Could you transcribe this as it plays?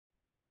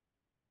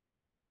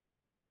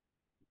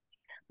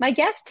My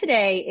guest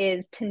today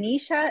is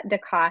Tanisha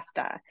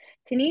DaCosta.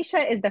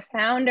 Tanisha is the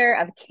founder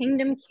of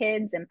Kingdom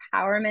Kids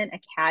Empowerment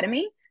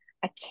Academy,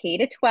 a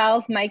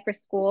K-12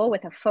 microschool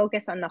with a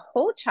focus on the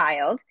whole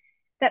child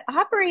that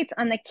operates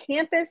on the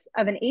campus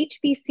of an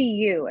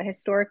HBCU, a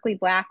historically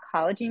Black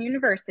college and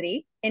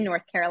university in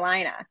North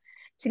Carolina.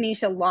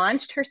 Tanisha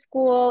launched her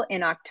school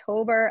in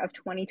October of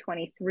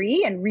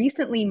 2023 and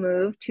recently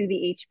moved to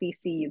the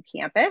HBCU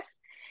campus.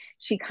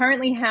 She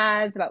currently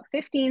has about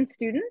 15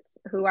 students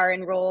who are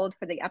enrolled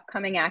for the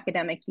upcoming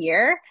academic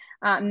year,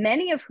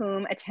 many of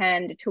whom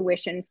attend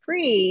tuition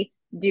free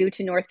due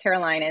to North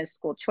Carolina's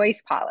school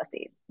choice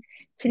policies.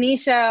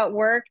 Tanisha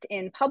worked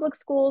in public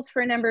schools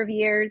for a number of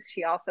years.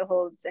 She also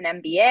holds an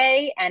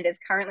MBA and is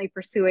currently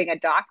pursuing a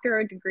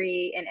doctorate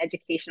degree in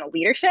educational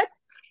leadership.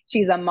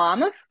 She's a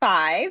mom of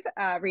five,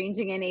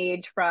 ranging in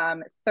age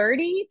from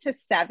 30 to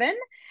 7,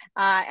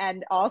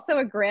 and also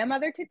a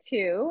grandmother to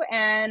 2.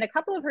 And a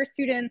couple of her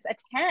students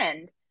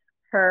attend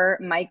her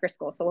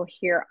microschool. So we'll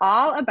hear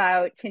all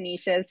about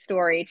Tanisha's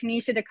story.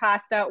 Tanisha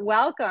DaCosta,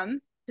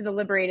 welcome to the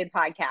LiberatED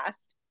podcast.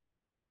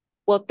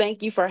 Well,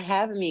 thank you for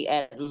having me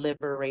at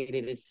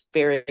LiberatED. It's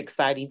very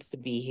exciting to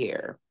be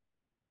here.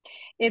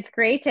 It's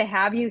great to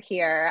have you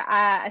here.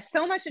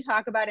 So much to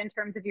talk about in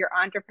terms of your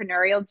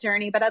entrepreneurial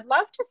journey, but I'd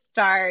love to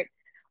start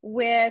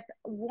with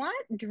what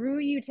drew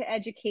you to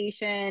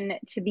education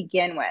to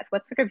begin with?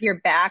 What's sort of your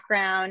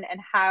background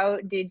and how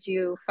did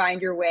you find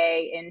your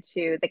way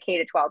into the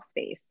K-12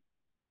 space?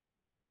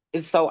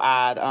 It's so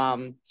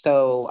odd.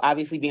 So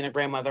obviously being a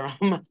grandmother,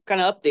 I'm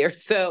kind of up there.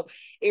 So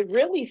it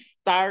really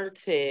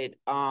started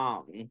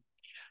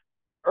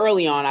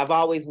early on. I've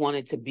always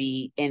wanted to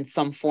be in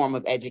some form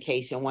of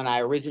education. When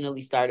I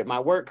originally started my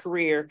work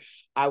career,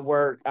 I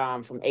worked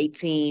from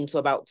 18 to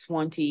about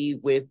 20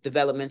 with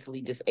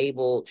developmentally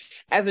disabled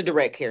as a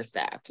direct care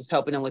staff, just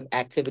helping them with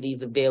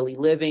activities of daily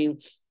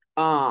living.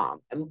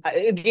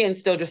 Again,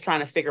 still just trying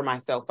to figure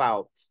myself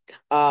out.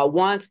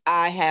 Once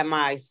I had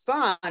my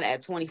son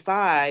at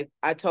 25,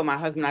 I told my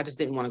husband I just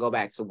didn't want to go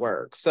back to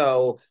work.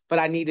 So, but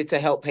I needed to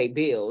help pay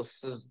bills.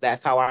 So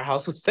that's how our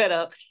house was set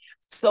up.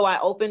 So I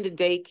opened a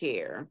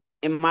daycare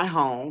in my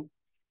home.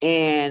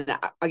 And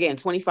again,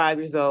 25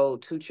 years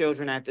old, 2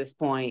 children at this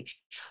point.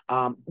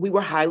 We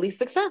were highly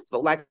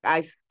successful. Like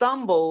I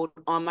stumbled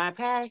on my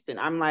passion.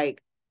 I'm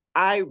like,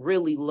 I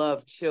really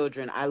love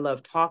children. I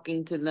love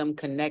talking to them,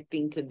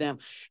 connecting to them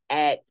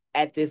at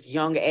this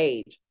young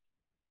age.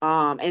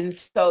 And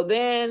so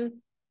then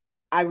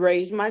I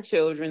raised my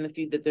children,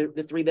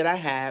 the 3 that I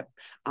have,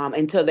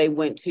 until they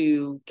went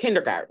to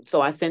kindergarten. So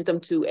I sent them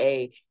to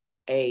a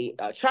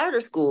charter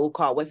school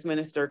called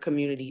Westminster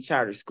Community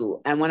Charter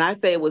School. And when I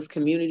say it was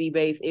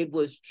community-based, it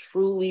was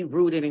truly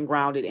rooted and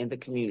grounded in the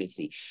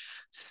community.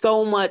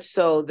 So much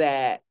so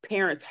that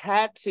parents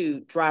had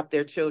to drop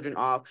their children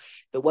off.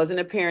 If it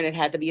wasn't a parent, it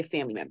had to be a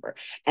family member.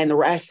 And the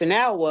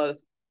rationale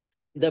was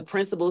the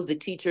principals, the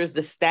teachers,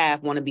 the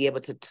staff want to be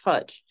able to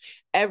touch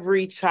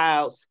every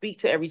child, speak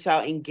to every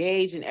child,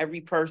 engage in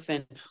every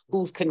person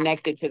who's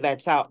connected to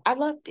that child. I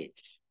loved it.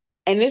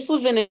 And this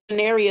was in an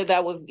area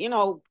that was,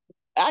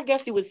 I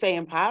guess you would say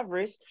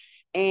impoverished.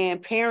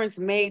 And parents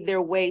made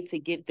their way to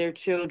get their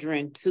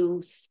children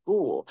to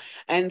school.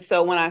 And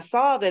so when I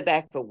saw that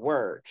that could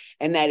work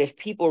and that if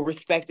people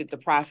respected the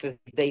process,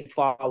 they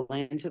fall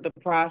into the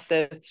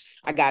process,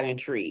 I got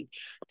intrigued.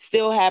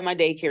 Still had my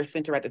daycare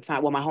center at the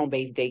time, well, my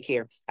home-based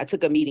daycare. I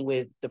took a meeting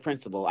with the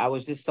principal. I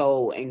was just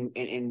so,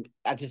 and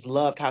I just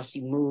loved how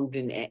she moved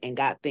and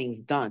got things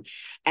done.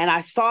 And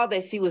I saw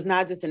that she was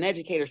not just an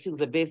educator, she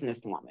was a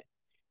businesswoman.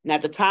 And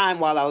at the time,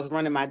 while I was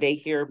running my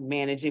daycare,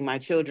 managing my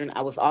children,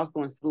 I was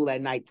also in school at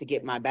night to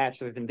get my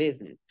bachelor's in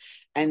business.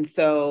 And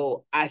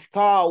so I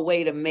saw a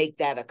way to make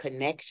that a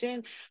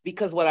connection,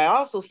 because what I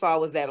also saw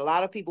was that a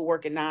lot of people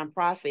work in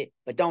nonprofit,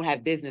 but don't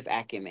have business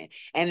acumen.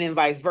 And then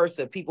vice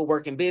versa, people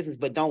work in business,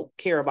 but don't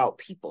care about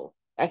people.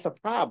 That's a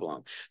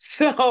problem.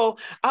 So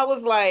I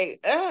was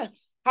like,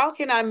 how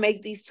can I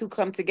make these two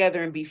come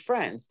together and be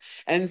friends?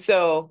 And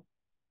so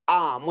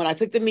when I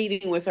took the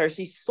meeting with her,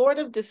 she sort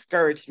of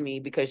discouraged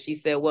me because she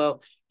said,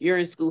 well, you're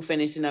in school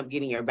finishing up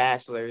getting your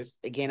bachelor's.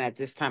 Again, at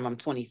this time, I'm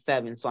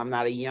 27, so I'm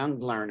not a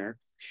young learner.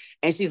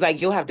 And she's like,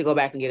 you'll have to go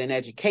back and get an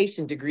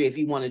education degree if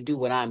you want to do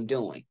what I'm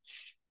doing,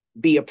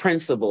 be a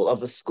principal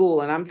of a school.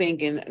 And I'm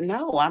thinking,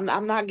 no, I'm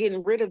not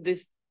getting rid of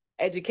this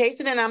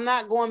education and I'm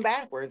not going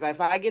backwards.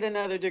 If I get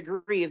another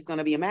degree, it's going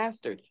to be a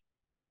master's.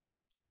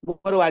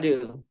 What do I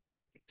do?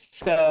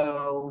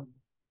 So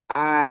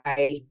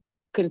I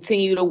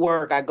continue to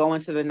work. I go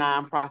into the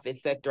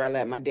nonprofit sector. I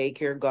let my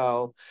daycare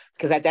go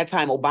because at that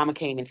time Obama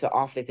came into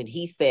office and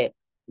he said,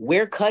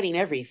 we're cutting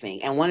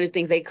everything. And one of the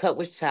things they cut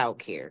was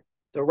childcare.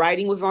 The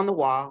writing was on the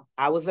wall.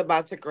 I was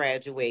about to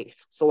graduate.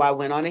 So I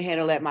went on ahead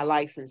and let my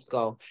license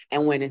go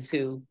and went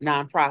into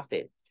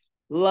nonprofit.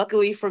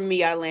 Luckily for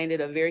me, I landed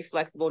a very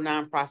flexible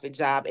nonprofit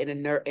job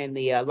in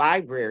the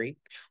library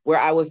where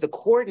I was the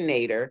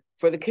coordinator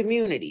for the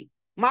community.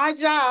 My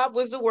job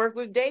was to work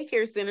with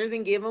daycare centers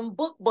and give them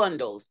book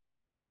bundles.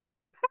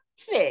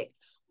 Perfect.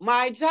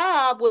 my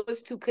job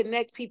was to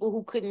connect people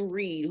who couldn't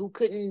read, who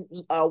couldn't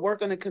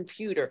work on a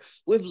computer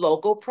with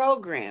local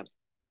programs.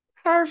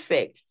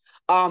 Perfect.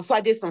 So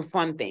I did some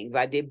fun things.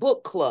 I did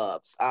book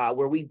clubs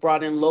where we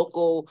brought in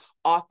local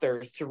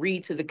authors to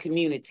read to the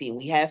community.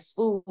 We had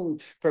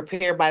food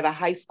prepared by the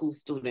high school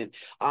students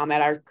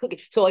at our cooking.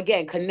 So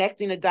again,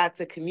 connecting the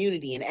dots of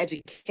community and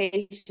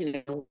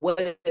education and what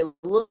it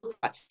looks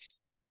like,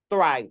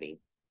 thriving.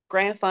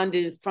 Grant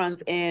funded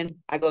funds in,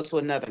 I go to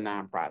another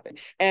nonprofit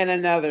and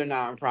another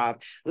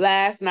nonprofit.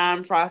 Last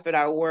nonprofit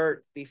I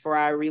worked before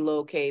I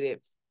relocated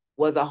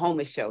was a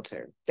homeless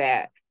shelter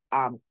that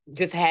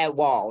just had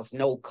walls,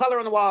 no color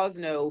on the walls,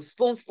 no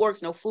spoons,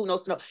 forks, no food, no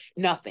snow,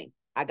 nothing.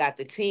 I got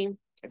the team,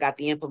 I got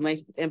the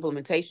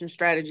implementation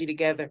strategy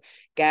together,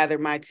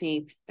 gathered my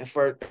team, and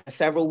for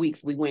several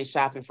weeks, we went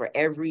shopping for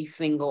every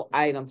single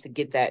item to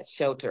get that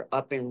shelter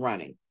up and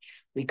running.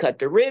 We cut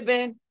the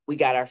ribbon, we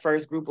got our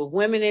first group of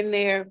women in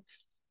there,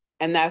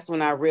 and that's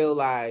when I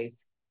realized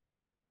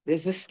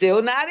this is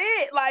still not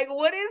it. Like,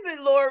 what is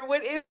it, Lord?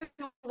 What is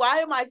it? Why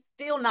am I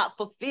still not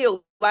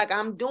fulfilled? Like,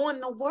 I'm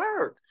doing the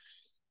work.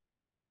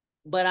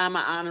 But I'm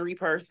an honorary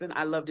person.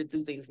 I love to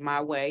do things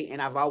my way, and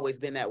I've always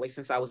been that way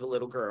since I was a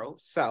little girl.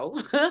 So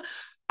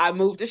I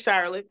moved to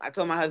Charlotte. I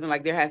told my husband,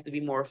 like, there has to be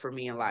more for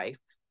me in life.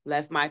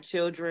 Left my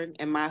children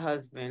and my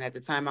husband. At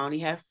the time, I only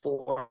had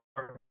 4,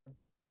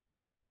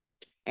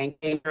 and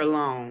came here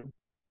alone.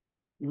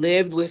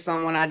 Lived with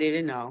someone I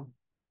didn't know.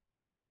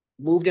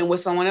 Moved in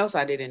with someone else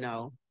I didn't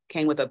know.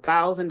 Came with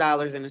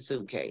 $1,000 in a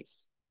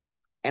suitcase.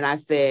 And I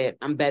said,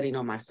 I'm betting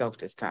on myself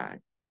this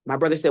time. My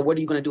brother said, what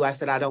are you going to do? I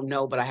said, I don't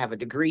know, but I have a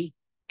degree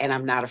and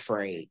I'm not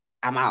afraid.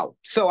 I'm out.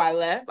 So I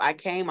left. I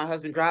came. My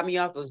husband dropped me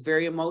off. It was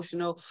very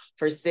emotional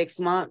for 6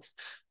 months.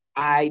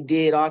 I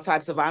did all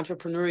types of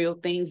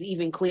entrepreneurial things,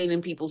 even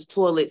cleaning people's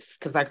toilets,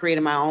 because I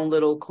created my own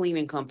little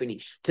cleaning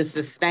company to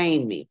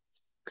sustain me.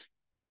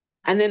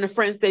 And then a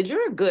friend said,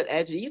 you're a good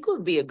educator. You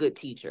could be a good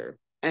teacher.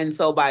 And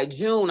so by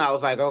June, I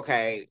was like,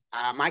 okay,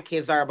 my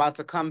kids are about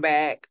to come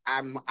back.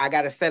 I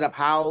got to set up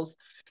house.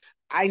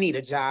 I need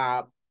a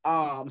job.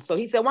 So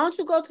he said, why don't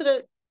you go to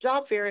the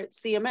job fair at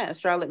CMS,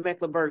 Charlotte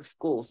Mecklenburg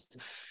Schools?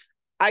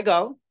 I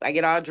go, I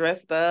get all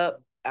dressed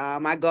up.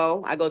 I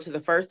go to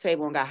the first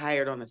table and got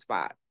hired on the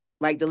spot.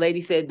 Like the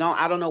lady said,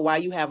 I don't know why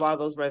you have all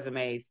those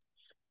resumes.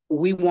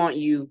 We want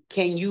you.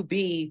 Can you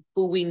be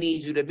who we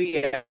need you to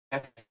be? I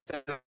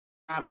said,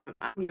 I'm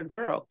your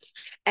girl.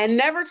 And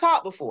never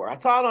taught before. I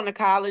taught on the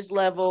college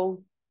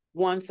level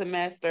one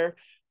semester,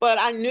 but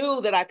I knew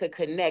that I could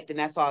connect, and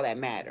that's all that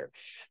mattered.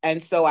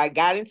 And so I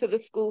got into the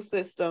school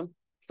system.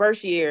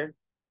 First year,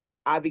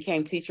 I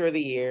became teacher of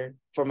the year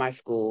for my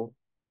school.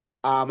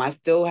 I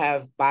still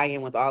have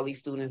buy-in with all these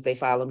students. They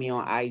follow me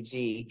on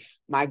IG.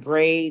 My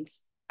grades,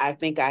 I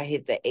think I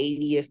hit the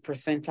 80th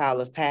percentile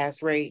of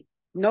pass rate.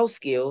 No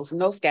skills,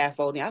 no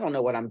scaffolding. I don't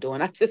know what I'm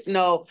doing. I just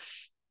know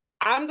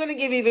I'm going to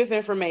give you this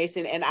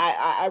information, and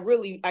I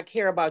really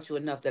care about you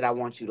enough that I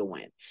want you to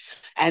win.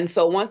 And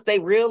so once they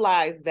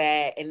realized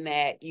that, and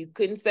that you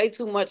couldn't say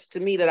too much to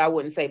me that I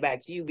wouldn't say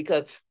back to you,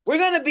 because we're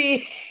going to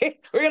be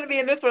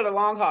in this for the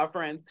long haul,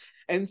 friends.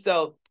 And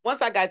so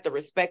once I got the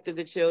respect of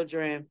the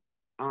children,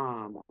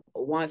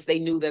 once they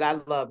knew that I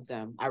loved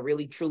them, I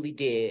really truly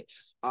did.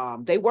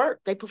 They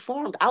worked, they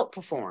performed,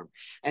 outperformed.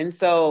 And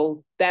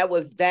so that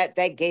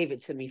gave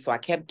it to me. So I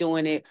kept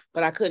doing it,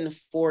 but I couldn't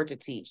afford to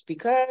teach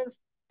because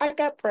I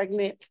got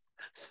pregnant.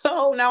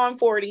 So now I'm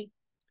 40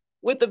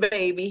 with a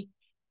baby,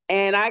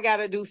 and I got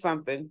to do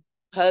something.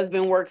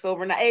 Husband works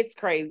overnight. It's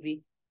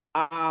crazy.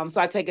 So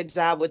I take a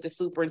job with the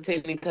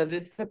superintendent because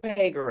it's a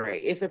pay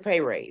grade. It's a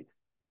pay raise.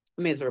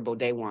 Miserable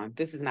day one.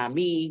 This is not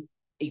me.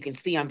 You can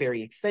see I'm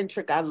very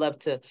eccentric. I'm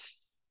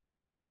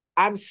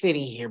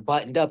sitting here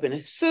buttoned up in a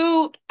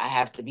suit. I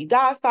have to be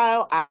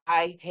docile.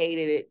 I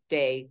hated it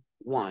day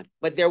one,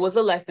 but there was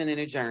a lesson in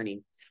a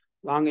journey.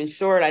 Long and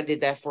short, I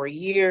did that for a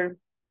year,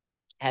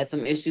 had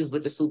some issues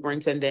with the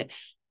superintendent.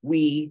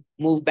 We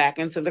moved back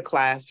into the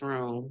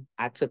classroom.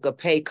 I took a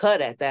pay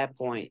cut at that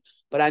point,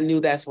 but I knew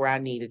that's where I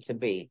needed to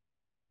be.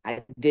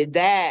 I did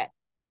that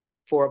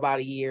for about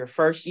a year.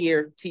 First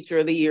year, teacher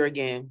of the year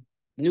again,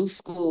 new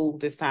school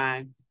this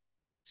time.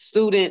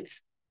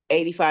 Students,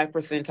 85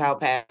 percentile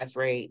pass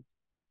rate.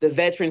 The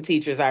veteran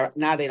teachers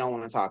now they don't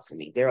want to talk to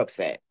me. They're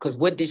upset because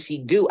what did she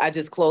do? I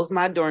just closed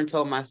my door and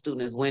told my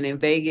students, when in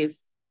Vegas,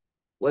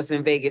 what's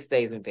in Vegas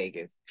stays in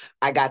Vegas.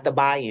 I got the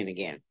buy-in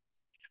again.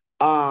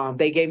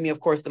 They gave me, of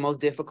course, the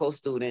most difficult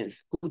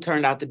students who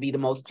turned out to be the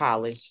most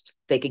polished.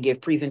 They could give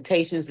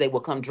presentations. They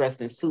would come dressed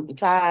in suit and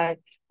tie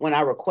when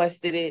I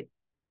requested it.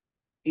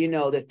 You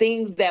know, the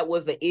things that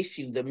was the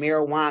issue, the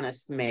marijuana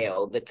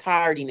smell, the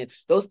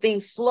tardiness, those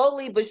things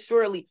slowly but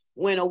surely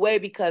went away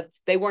because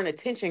they weren't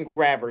attention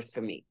grabbers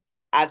to me.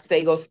 I'd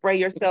say, go spray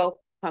yourself,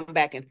 come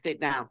back and sit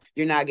down.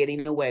 You're not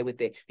getting away with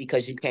it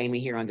because you came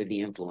in here under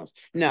the influence.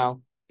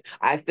 No.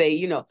 I say,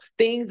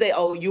 things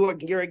that,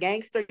 you're a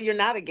gangster. You're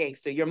not a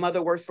gangster. Your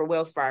mother works for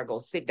Wells Fargo.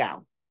 Sit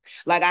down.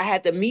 Like I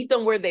had to meet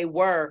them where they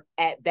were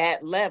at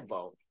that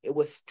level. It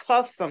was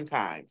tough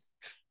sometimes.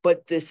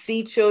 But to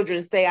see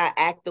children say I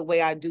act the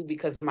way I do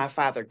because my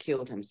father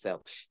killed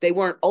himself, they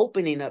weren't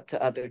opening up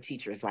to other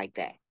teachers like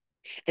that.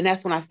 And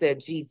that's when I said,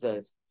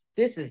 Jesus,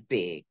 this is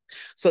big.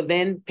 So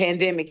then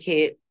pandemic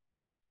hit.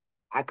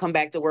 I come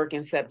back to work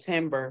in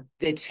September.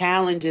 The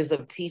challenges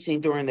of teaching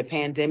during the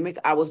pandemic,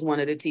 I was one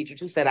of the teachers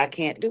who said, I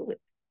can't do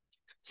it.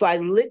 So I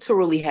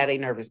literally had a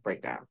nervous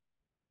breakdown.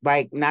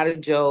 Like, not a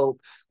joke,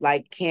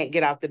 like can't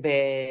get out the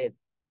bed.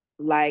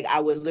 Like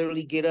I would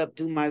literally get up,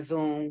 do my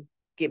Zoom,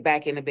 get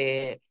back in the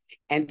bed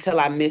until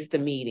I missed the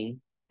meeting.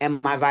 And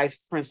my vice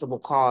principal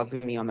calls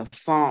me on the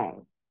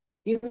phone.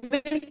 You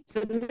missed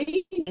the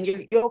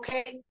meeting, you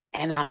okay?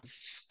 And I'm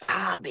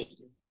sobbing.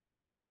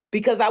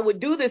 Because I would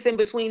do this in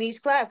between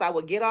each class. I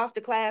would get off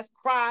the class,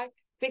 cry,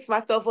 fix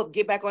myself up,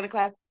 get back on the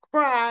class,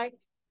 cry.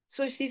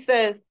 So she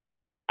says,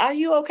 are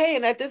you okay?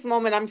 And at this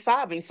moment, I'm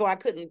sobbing. So I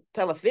couldn't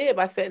tell a fib.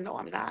 I said, no,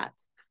 I'm not.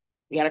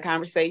 We had a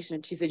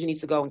conversation. She said, you need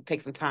to go and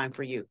take some time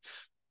for you.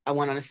 I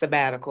went on a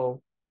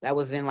sabbatical. That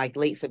was in like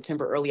late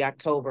September, early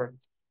October.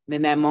 And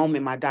in that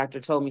moment, my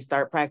doctor told me,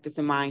 start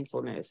practicing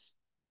mindfulness,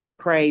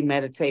 pray,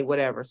 meditate,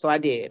 whatever. So I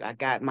did. I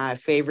got my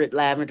favorite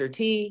lavender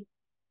tea.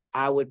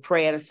 I would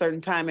pray at a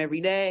certain time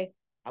every day.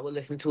 I would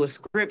listen to a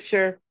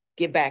scripture,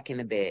 get back in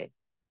the bed,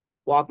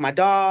 walk my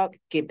dog,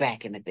 get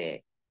back in the bed.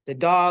 The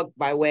dog,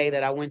 by way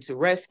that I went to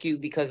rescue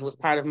because it was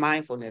part of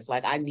mindfulness.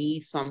 Like, I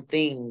need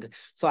something.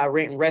 So I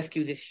went and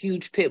rescued this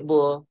huge pit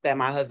bull that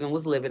my husband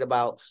was livid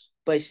about,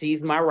 but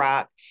she's my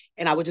rock.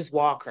 And I would just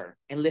walk her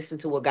and listen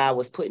to what God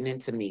was putting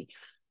into me.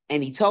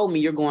 And he told me,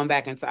 you're going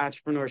back into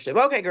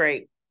entrepreneurship. Okay,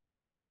 great.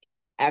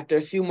 After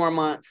a few more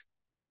months,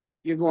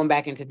 you're going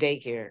back into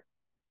daycare.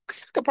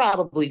 Could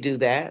probably do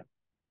that.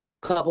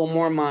 Couple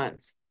more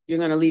months, you're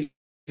going to leave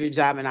your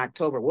job in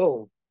October.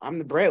 Whoa, I'm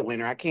the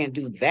breadwinner. I can't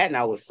do that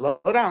now. Slow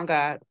down,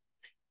 God.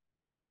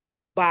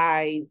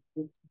 By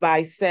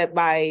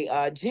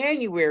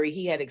January,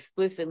 he had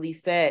explicitly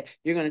said,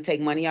 you're going to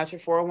take money out your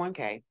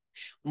 401k.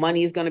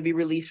 Money is going to be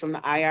released from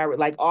the IRA.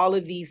 Like, all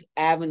of these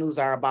avenues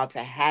are about to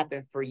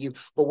happen for you.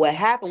 But what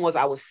happened was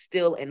I was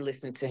still and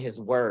listening to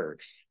his word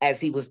as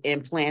he was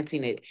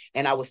implanting it.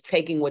 And I was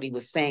taking what he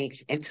was saying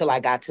until I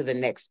got to the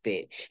next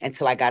bit, and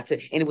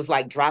it was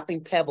like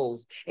dropping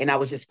pebbles, and I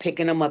was just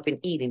picking them up and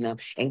eating them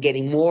and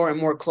getting more and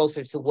more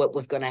closer to what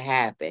was going to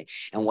happen.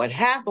 And what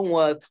happened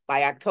was,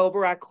 by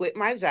October, I quit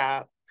my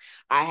job.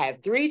 I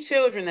had 3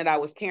 children that I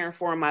was caring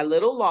for in my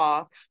little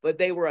loft, but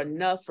they were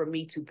enough for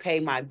me to pay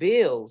my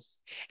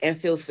bills and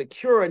feel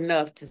secure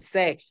enough to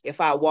say,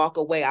 if I walk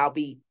away, I'll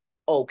be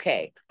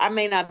okay. I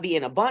may not be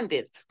in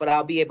abundance, but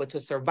I'll be able to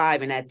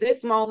survive. And at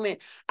this moment,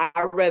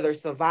 I'd rather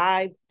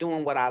survive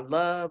doing what I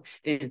love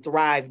than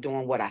thrive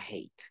doing what I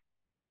hate.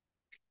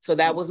 So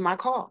that was my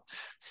call.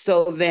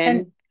 So And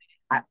then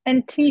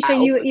and Tanisha, I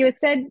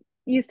opened.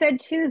 you said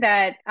too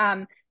that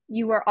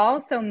you were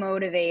also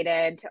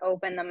motivated to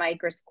open the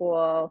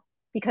microschool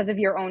because of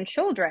your own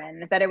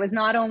children. That it was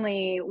not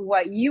only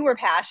what you were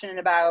passionate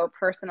about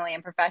personally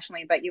and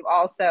professionally, but you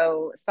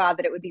also saw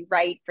that it would be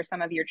right for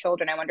some of your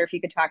children. I wonder if you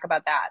could talk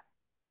about that.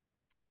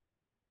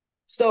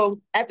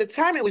 So at the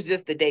time, it was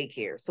just the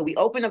daycare. So we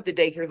opened up the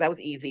daycares. That was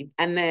easy.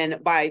 And then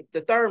by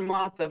the 3rd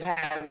month of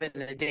having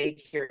the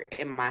daycare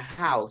in my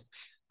house,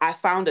 I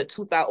found a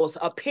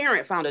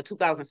parent found a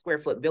 2,000 square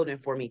foot building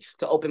for me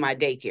to open my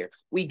daycare.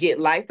 We get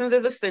licensed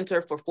as a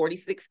center for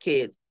 46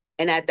 kids.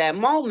 And at that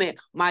moment,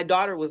 my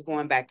daughter was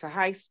going back to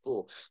high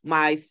school.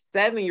 My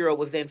 7-year-old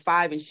was then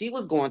 5, and she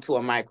was going to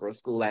a micro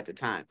school at the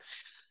time.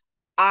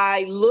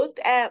 I looked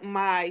at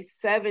my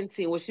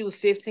 17, well, she was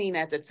 15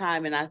 at the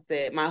time, and I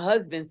said, my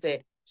husband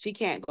said, she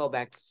can't go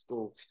back to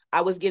school.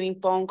 I was getting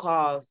phone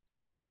calls,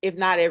 if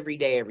not every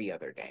day, every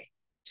other day.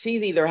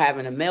 She's either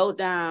having a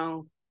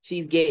meltdown,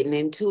 she's getting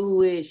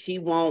into it, she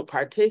won't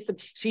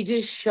participate. She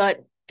just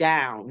shut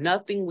down.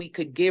 Nothing we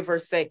could give her,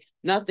 say,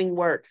 nothing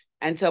worked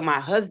until my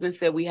husband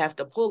said, we have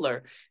to pull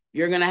her.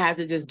 You're going to have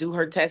to just do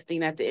her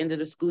testing at the end of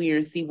the school year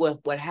and see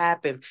what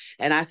happens.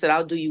 And I said,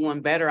 I'll do you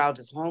one better. I'll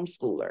just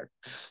homeschool her.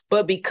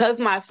 But because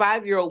my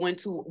 5-year-old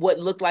went to what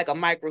looked like a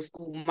micro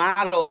school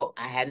model,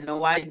 I had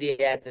no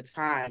idea at the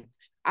time.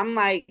 I'm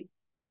like,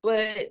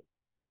 but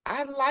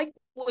I like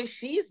what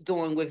she's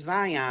doing with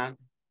Zion.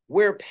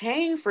 We're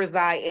paying for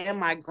Zion and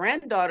my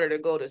granddaughter to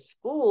go to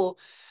school.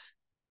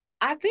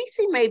 I think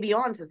she may be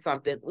onto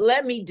something.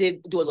 Let me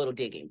do a little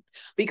digging.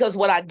 Because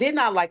what I did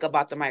not like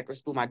about the micro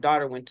school my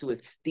daughter went to is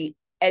the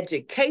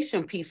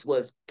education piece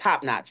was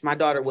top notch. My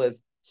daughter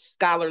was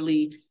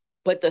scholarly,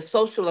 but the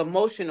social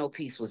emotional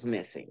piece was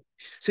missing.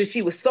 So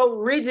she was so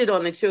rigid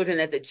on the children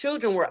that the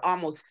children were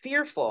almost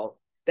fearful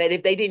that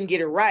if they didn't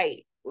get it right,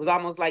 it was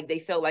almost like they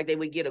felt like they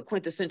would get a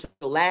quintessential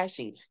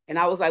lashing. And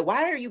I was like,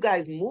 why are you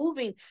guys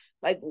moving?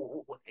 Like,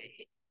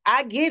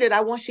 I get it.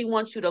 She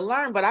wants you to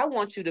learn, but I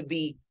want you to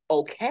be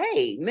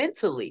okay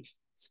mentally,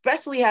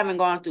 especially having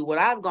gone through what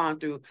I've gone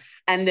through.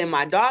 And then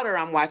my daughter,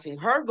 I'm watching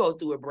her go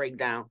through a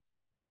breakdown.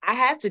 I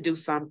had to do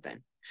something.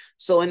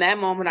 So in that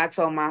moment, I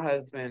told my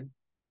husband,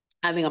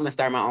 I think I'm going to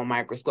start my own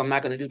micro school. I'm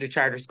not going to do the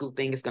charter school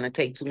thing. It's going to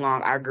take too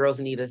long. Our girls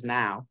need us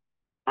now.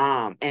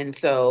 And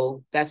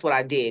so that's what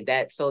I did.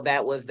 That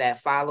was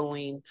that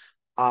following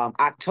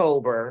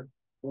October,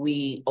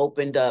 we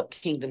opened up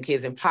Kingdom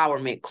Kids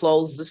Empowerment,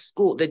 closed the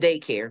school, the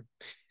daycare,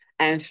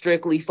 and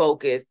strictly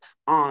focused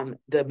on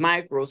the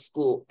micro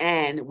school.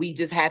 And we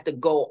just had to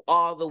go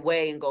all the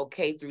way and go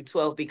K through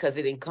 12 because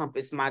it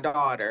encompassed my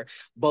daughter,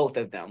 both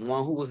of them,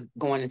 one who was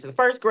going into the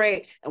first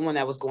grade and one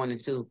that was going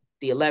into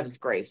the 11th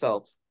grade.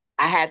 So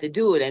I had to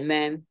do it. And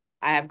then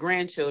I have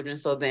grandchildren.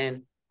 So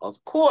then,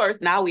 of course,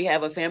 now we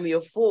have a family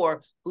of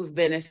 4 who's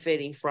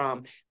benefiting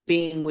from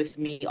being with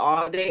me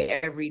all day,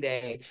 every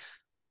day.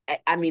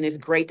 I mean, it's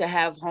great to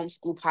have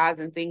homeschool pods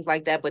and things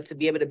like that, but to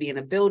be able to be in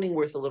a building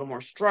where it's a little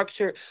more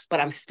structured, but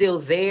I'm still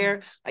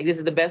there, like this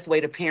is the best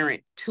way to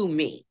parent to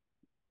me,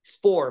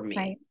 for me.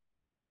 Right.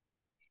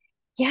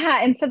 Yeah.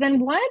 And so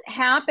then what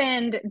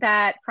happened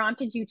that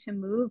prompted you to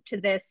move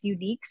to this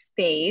unique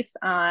space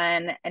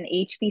on an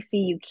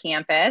HBCU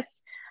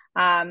campus?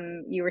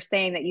 You were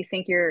saying that you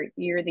think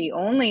you're the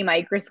only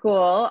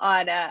microschool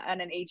on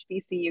an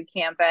HBCU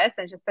campus,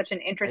 and just such an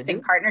I interesting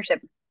do.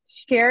 partnership.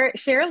 Share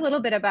a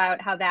little bit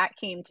about how that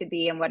came to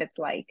be and what it's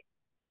like.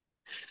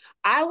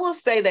 I will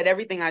say that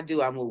everything I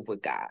do, I move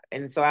with God.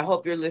 And so I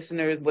hope your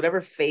listeners,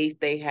 whatever faith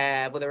they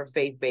have, whatever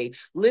faith they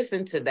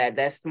listen to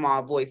that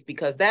small voice,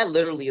 because that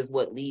literally is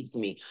what leads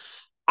me.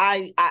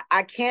 I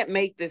can't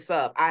make this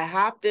up. I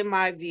hopped in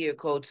my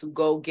vehicle to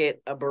go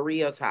get a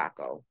burrito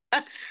taco.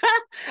 And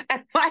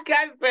like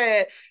I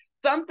said,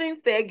 something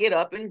said get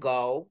up and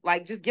go,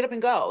 like just get up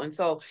and go. And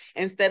so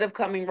instead of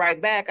coming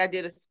right back, I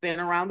did a spin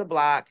around the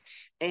block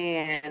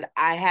and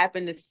I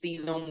happened to see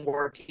them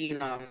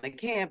working on the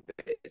campus.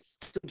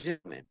 2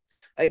 gentlemen.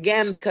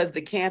 Again, because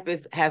the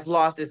campus has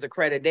lost its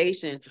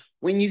accreditation,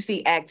 when you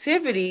see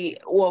activity,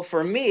 well,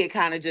 for me, it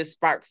kind of just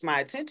sparks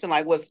my attention,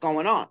 like what's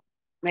going on.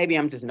 Maybe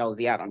I'm just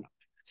nosy, I don't know.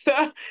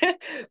 So,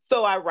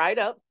 so I write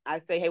up, I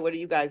say, hey, what are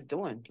you guys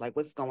doing? Like,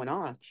 what's going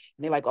on? And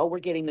they're like, oh, we're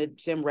getting the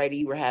gym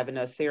ready. We're having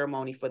a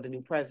ceremony for the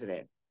new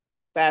president.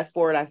 Fast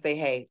forward, I say,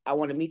 hey, I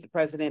want to meet the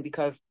president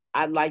because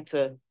I'd like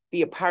to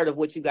be a part of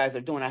what you guys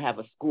are doing. I have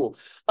a school.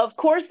 Of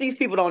course, these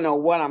people don't know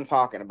what I'm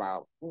talking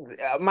about.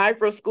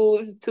 Micro school,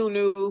 this is too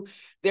new.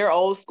 They're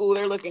old school.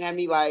 They're looking at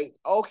me like,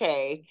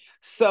 okay.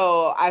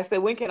 So I said,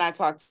 when can I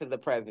talk to the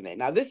president?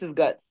 Now, this is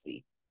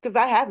gutsy because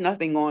I have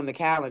nothing on the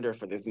calendar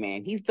for this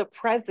man. He's the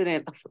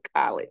president of a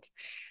college.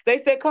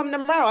 They said, come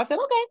tomorrow. I said,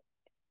 okay.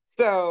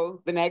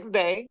 So the next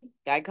day,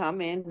 I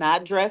come in,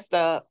 not dressed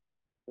up,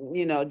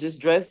 just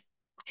dressed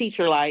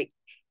teacher like,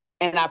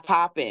 and I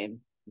pop in.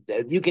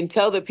 You can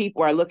tell the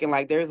people are looking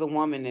like there's a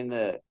woman in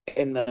the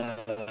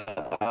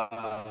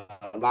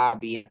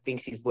lobby. I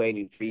think she's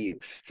waiting for you.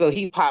 So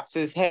he pops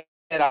his head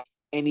up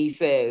and he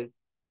says,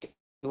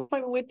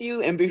 with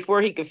you. And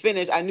before he could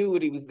finish, I knew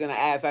what he was gonna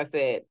ask. I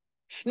said,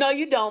 no,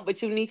 you don't,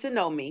 but you need to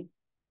know me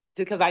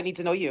because I need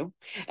to know you.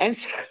 And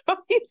so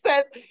he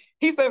says,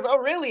 oh,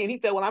 really? And he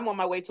said, well, I'm on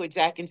my way to a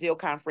Jack and Jill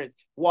conference.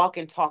 Walk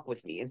and talk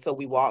with me. And so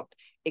we walked,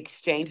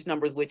 exchanged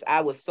numbers, which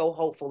I was so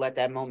hopeful at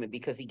that moment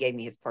because he gave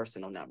me his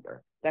personal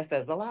number. That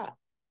says a lot.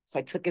 So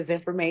I took his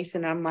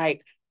information. I'm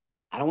like,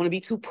 I don't want to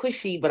be too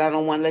pushy, but I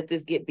don't want to let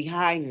this get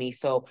behind me.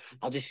 So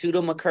I'll just shoot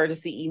him a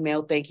courtesy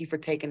email. Thank you for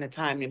taking the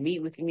time to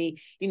meet with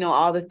me.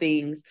 All the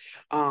things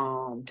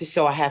to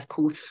show I have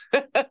cool.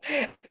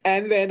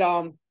 And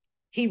then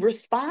he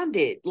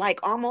responded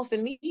like almost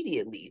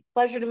immediately.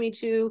 Pleasure to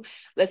meet you.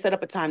 Let's set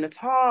up a time to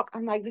talk.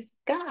 I'm like, this is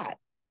God.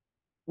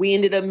 We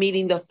ended up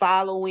meeting the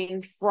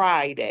following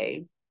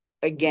Friday.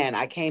 Again,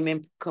 I came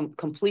in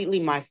completely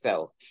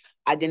myself.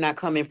 I did not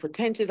come in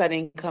pretentious. I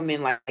didn't come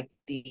in like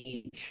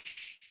the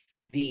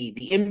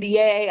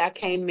MBA. I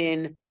came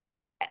in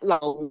like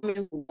a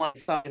woman who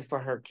wanted something for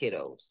her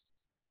kiddos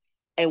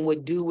and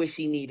would do what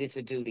she needed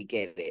to do to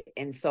get it.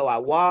 And so I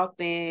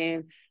walked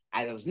in,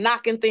 I was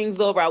knocking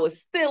things over. I was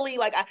silly.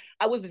 Like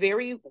I was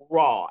very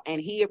raw and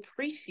he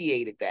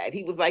appreciated that.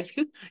 He was like,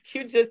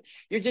 you're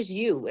just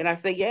you. And I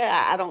said,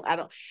 yeah, I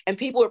don't. And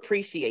people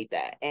appreciate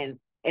that. And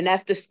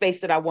that's the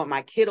space that I want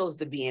my kiddos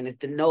to be in, is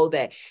to know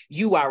that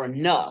you are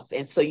enough.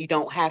 And so you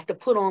don't have to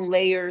put on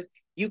layers.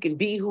 You can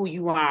be who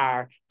you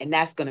are, and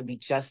that's going to be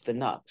just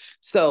enough.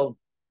 So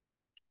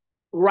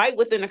right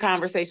within the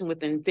conversation,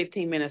 within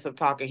 15 minutes of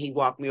talking, he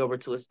walked me over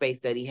to a space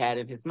that he had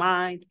in his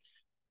mind.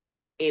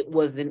 It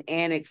was an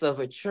annex of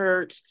a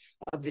church,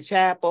 of the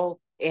chapel.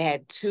 It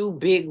had 2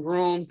 big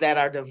rooms that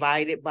are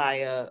divided by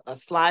a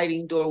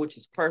sliding door, which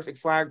is perfect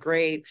for our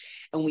grades.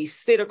 And we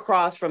sit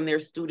across from their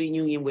student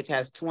union, which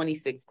has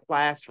 26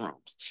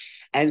 classrooms.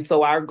 And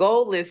so our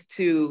goal is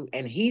to,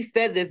 and he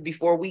said this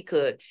before we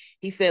could,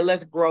 he said,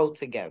 let's grow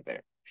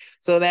together.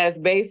 So that's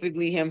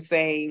basically him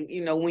saying,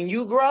 when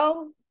you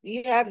grow,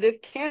 you have this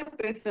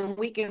campus and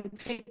we can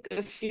pick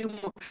a few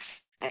more.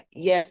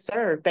 Yes,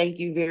 sir. Thank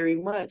you very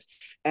much.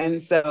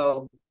 And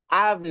so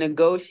I've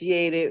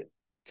negotiated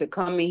to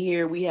come in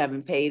here. We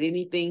haven't paid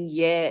anything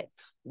yet.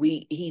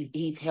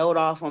 He's held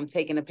off on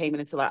taking the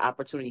payment until our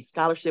opportunity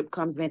scholarship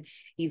comes in.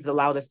 He's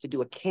allowed us to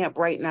do a camp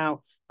right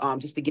now,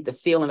 just to get the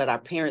feeling that our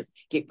parents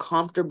get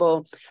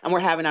comfortable. And we're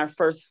having our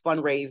first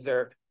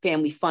fundraiser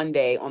Family Fun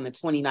Day on the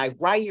 29th,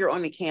 right here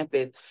on the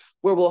campus,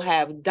 where we'll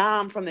have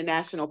Dom from the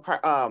National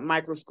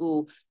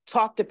Microschool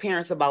talk to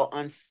parents about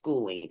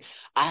unschooling.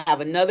 I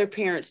have another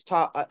parent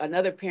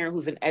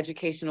who's an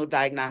educational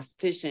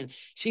diagnostician.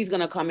 She's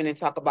going to come in and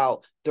talk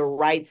about the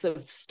rights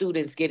of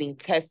students getting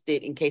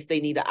tested in case they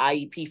need an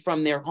IEP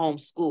from their home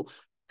school.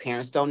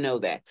 Parents don't know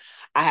that.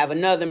 I have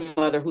another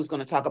mother who's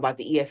going to talk about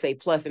the ESA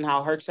Plus and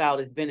how her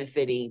child is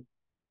benefiting,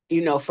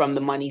 from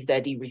the monies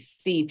that he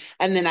received.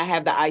 And then I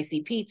have the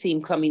ICP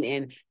team coming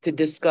in to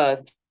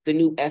discuss the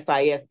new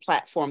SIS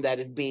platform that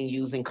is being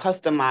used and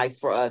customized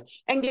for us,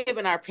 and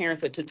giving our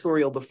parents a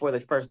tutorial before the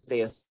first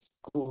day of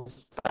school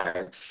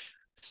starts.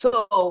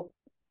 So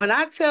when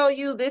I tell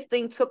you this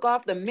thing took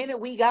off the minute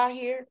we got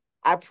here,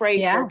 I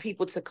prayed for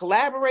people to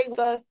collaborate with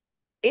us.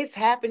 It's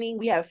happening.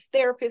 We have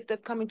therapists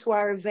that's coming to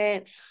our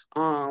event.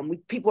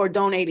 People are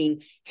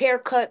donating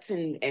haircuts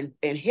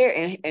and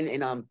hair and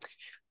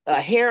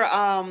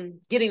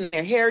getting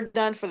their hair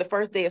done for the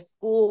first day of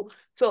school.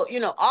 So,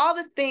 all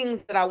the things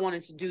that I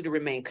wanted to do to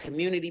remain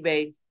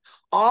community-based,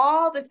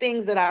 all the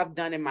things that I've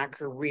done in my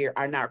career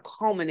are now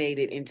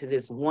culminated into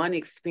this one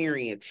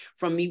experience,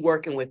 from me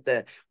working with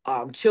the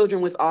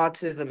children with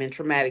autism and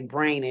traumatic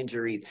brain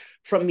injuries,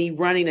 from me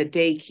running a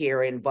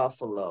daycare in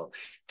Buffalo,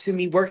 to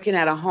me working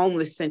at a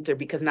homeless center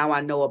because now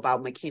I know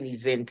about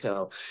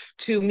McKinney-Vento,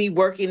 to me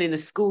working in the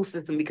school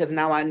system because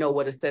now I know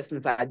what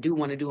assessments I do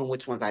want to do and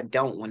which ones I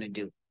don't want to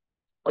do,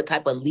 what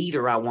type of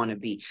leader I want to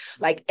be.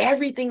 Like,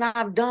 everything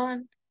I've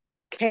done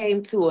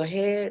came to a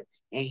head,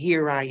 and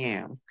here I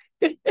am.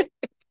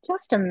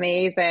 Just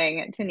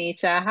amazing,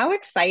 Tanisha. How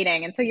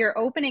exciting. And so you're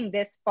opening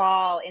this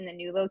fall in the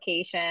new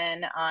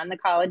location on the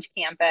college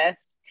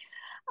campus.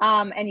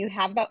 And you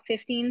have about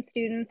 15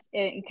 students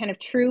in kind of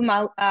true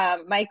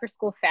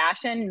microschool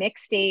fashion,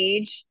 mixed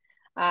age,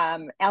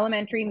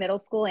 elementary, middle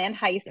school, and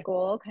high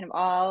school, kind of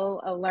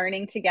all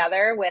learning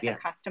together with a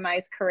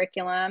customized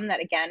curriculum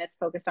that, again, is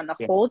focused on the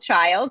whole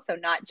child. So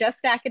not just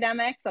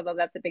academics, although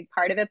that's a big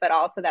part of it, but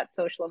also that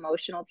social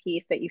emotional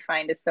piece that you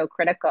find is so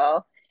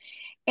critical.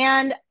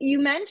 And you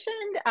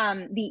mentioned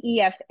the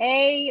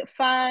EFA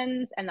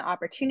funds and the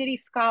Opportunity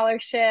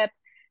Scholarship.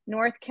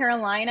 North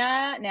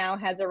Carolina now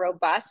has a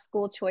robust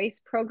school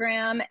choice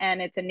program,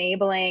 and it's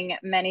enabling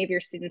many of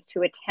your students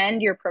to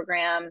attend your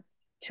program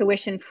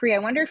tuition free. I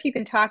wonder if you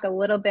can talk a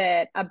little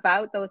bit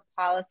about those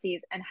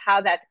policies and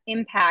how that's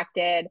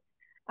impacted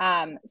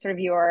sort of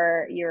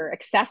your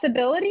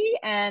accessibility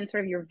and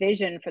sort of your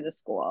vision for the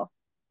school.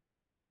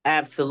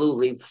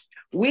 Absolutely.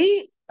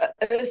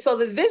 So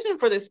the vision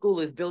for the school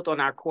is built on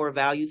our core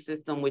value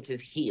system, which is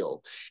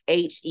HEAL,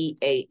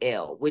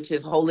 HEAL, which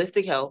is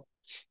holistic health,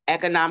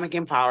 economic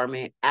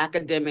empowerment,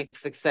 academic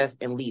success,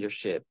 and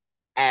leadership,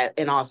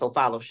 and also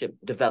fellowship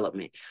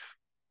development.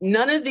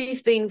 None of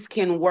these things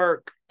can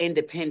work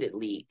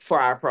independently for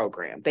our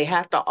program. They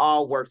have to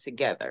all work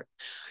together.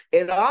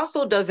 It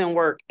also doesn't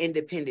work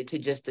independent to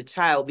just the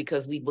child,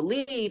 because we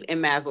believe in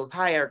Maslow's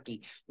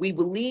hierarchy. We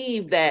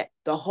believe that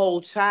the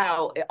whole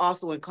child, it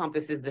also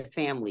encompasses the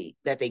family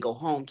that they go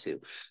home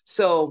to.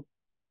 So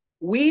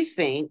we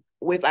think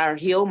with our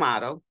HEAL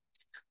model,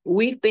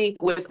 we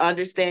think with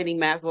understanding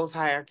Maslow's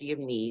hierarchy of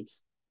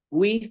needs,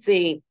 we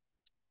think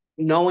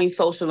knowing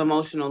social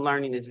emotional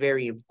learning is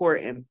very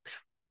important.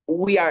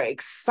 We are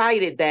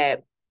excited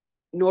that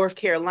North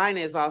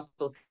Carolina is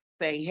also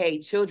saying, hey,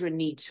 children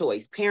need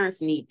choice,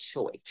 parents need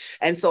choice.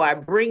 And so I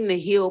bring the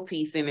HEAL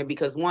piece in it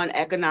because, one,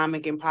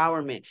 economic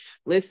empowerment.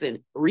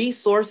 Listen,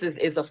 resources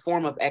is a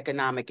form of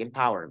economic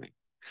empowerment.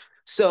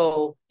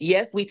 So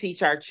yes, we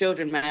teach our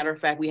children. Matter of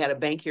fact, we had a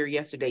bank here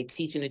yesterday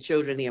teaching the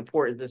children the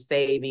importance of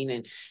saving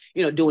and,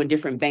 doing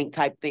different bank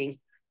type things.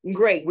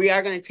 Great. We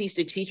are going to teach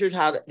the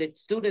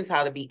students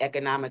how to be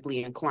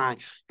economically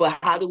inclined, but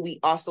how do we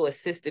also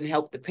assist and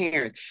help the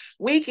parents?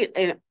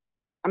 And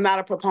I'm not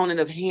a proponent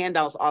of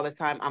handouts all the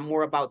time. I'm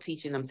more about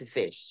teaching them to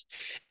fish.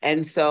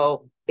 And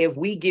so if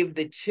we give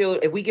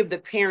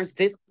the parents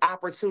this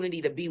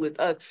opportunity to be with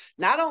us,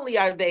 not only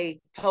are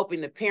they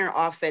helping the parent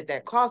offset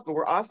that cost, but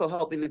we're also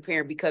helping the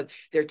parent because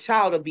their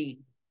child will be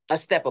a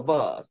step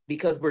above,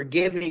 because we're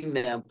giving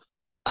them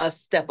a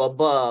step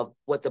above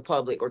what the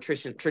public or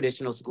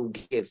traditional school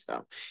gives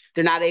them.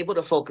 They're not able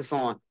to focus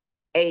on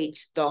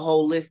H, the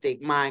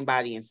holistic mind,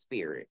 body, and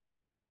spirit.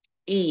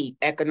 E,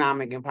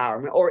 economic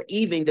empowerment, or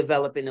even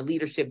developing the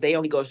leadership. They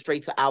only go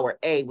straight to our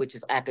A, which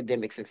is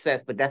academic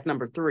success, but that's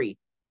number 3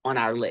 on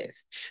our list.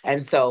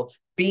 And so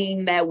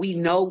being that we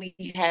know we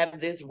have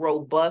this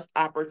robust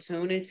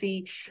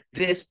opportunity,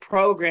 this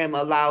program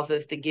allows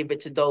us to give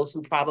it to those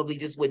who probably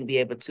just wouldn't be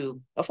able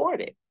to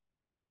afford it.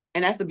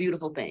 And that's a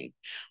beautiful thing.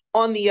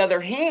 On the other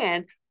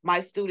hand,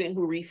 my student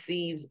who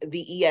receives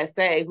the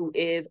ESA, who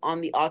is on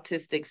the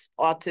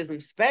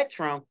autism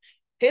spectrum,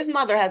 his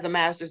mother has a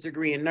master's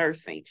degree in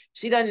nursing.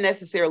 She doesn't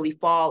necessarily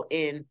fall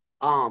in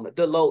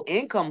the low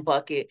income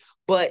bucket,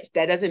 but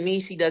that doesn't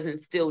mean she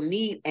doesn't still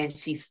need, and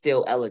she's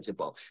still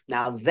eligible.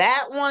 Now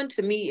that one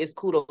to me is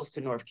kudos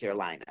to North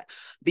Carolina,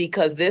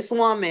 because this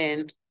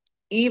woman,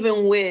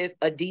 even with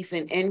a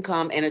decent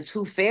income and a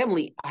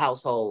 2-family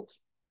household,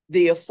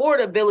 the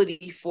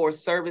affordability for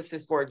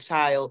services for a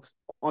child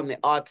on the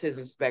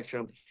autism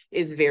spectrum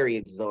is very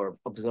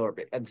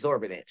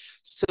exorbitant.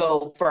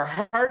 So for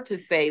her to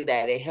say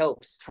that it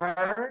helps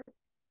her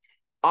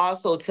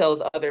also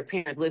tells other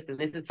parents, listen,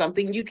 this is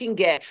something you can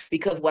get,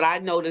 because what I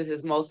notice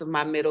is most of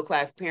my middle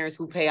class parents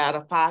who pay out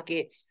of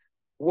pocket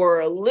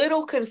were a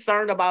little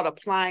concerned about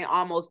applying,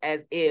 almost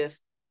as if,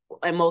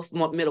 and most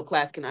middle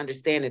class can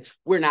understand it,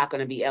 we're not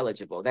going to be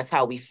eligible. That's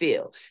how we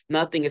feel.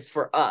 Nothing is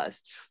for us.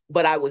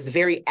 But I was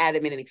very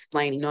adamant in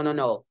explaining, no, no,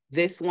 no.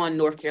 This one,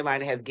 North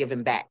Carolina has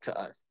given back to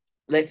us.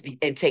 Let's be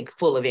and take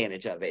full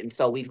advantage of it. And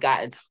so we've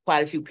gotten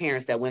quite a few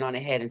parents that went on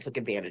ahead and took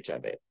advantage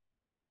of it.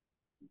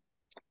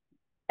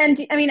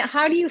 And I mean,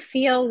 how do you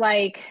feel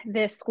like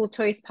this school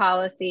choice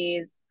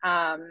policies,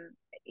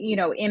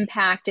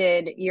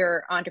 impacted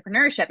your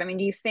entrepreneurship? I mean,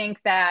 do you think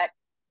that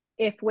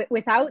if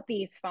without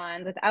these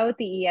funds, without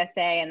the ESA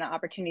and the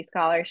Opportunity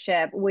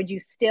Scholarship, would you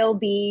still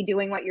be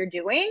doing what you're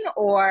doing,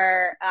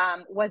 or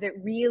was it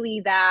really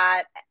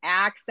that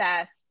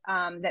access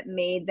that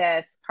made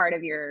this part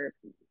of your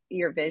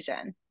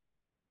vision?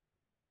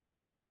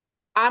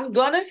 I'm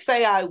gonna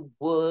say I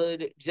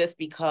would, just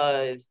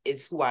because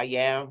it's who I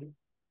am.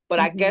 But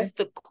I Mm-hmm. guess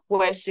the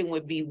question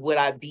would be, would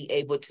I be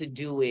able to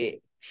do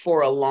it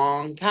for a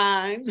long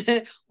time?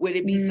 Would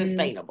it be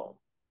sustainable?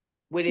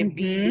 Would it Mm-hmm.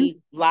 be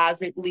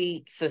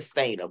logically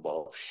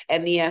sustainable?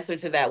 And the answer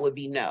to that would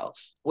be no.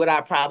 Would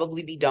I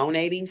probably be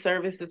donating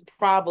services?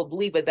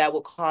 Probably, but that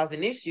would cause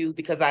an issue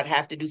because I'd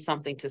have to do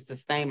something to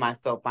sustain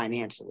myself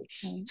financially.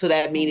 Right. So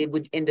that means Right. it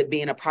would end up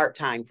being a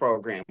part-time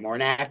program or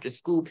an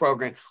after-school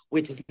program,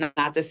 which is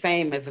not the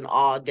same as an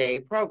all-day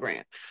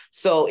program.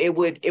 So it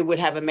would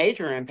have a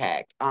major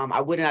impact.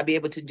 I would not be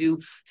able to do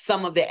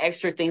some of the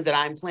extra things that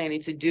I'm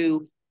planning to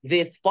do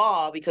this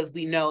fall, because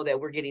we know that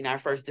we're getting our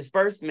first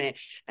disbursement.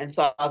 And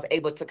so I was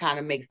able to kind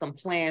of make some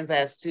plans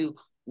as to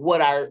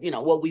what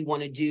we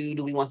want to do.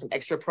 Do we want some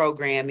extra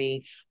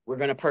programming? We're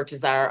going to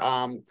purchase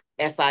our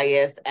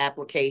SIS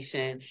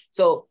application.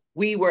 So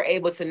we were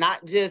able to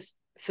not just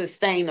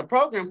sustain the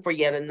program for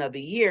yet another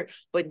year,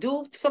 but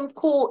do some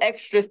cool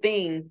extra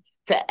things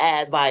to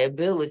add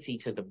viability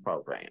to the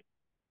program.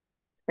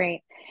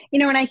 Great.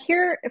 When I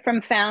hear from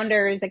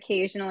founders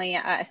occasionally,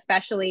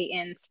 especially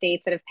in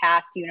states that have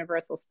passed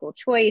universal school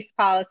choice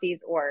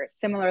policies or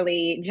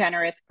similarly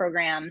generous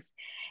programs,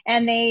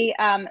 and they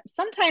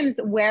sometimes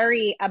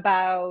worry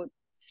about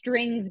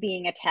strings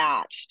being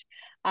attached.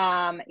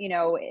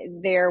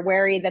 They're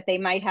worried that they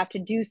might have to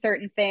do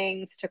certain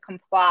things to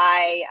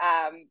comply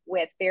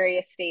with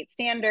various state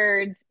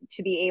standards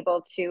to be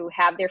able to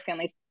have their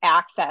families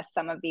access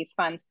some of these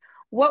funds.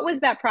 What was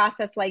that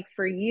process like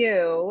for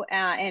you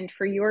and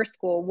for your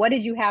school? What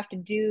did you have to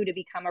do to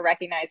become a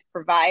recognized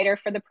provider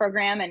for the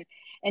program?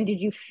 And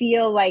did you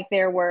feel like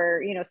there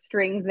were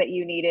strings that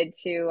you needed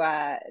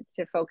to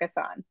focus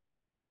on?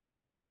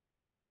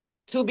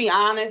 To be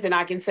honest, and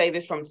I can say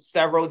this from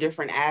several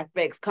different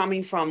aspects,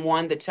 coming from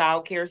one, the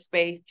childcare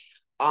space,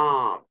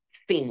 um,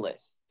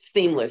 seamless,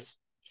 seamless,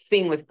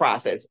 seamless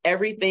process.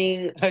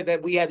 Everything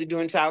that we had to do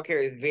in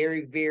childcare is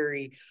very,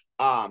 very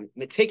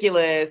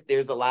meticulous.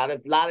 There's a lot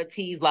of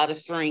T's, a lot of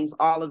strings,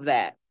 all of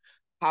that.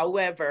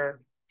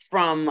 However,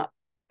 from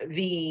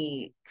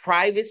the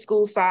private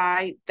school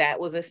side, that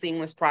was a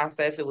seamless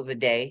process. It was a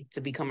day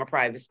to become a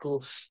private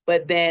school.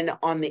 But then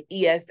on the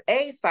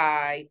ESA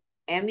side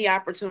and the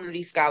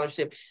Opportunity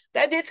Scholarship,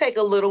 that did take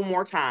a little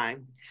more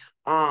time.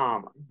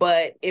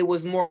 But it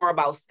was more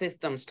about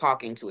systems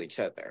talking to each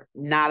other,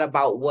 not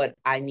about what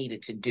I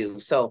needed to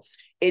do. So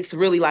it's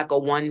really like a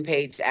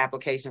one-page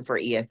application for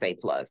ESA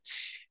Plus.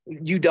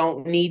 You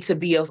don't need to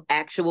be an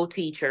actual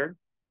teacher.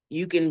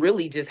 You can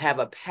really just have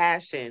a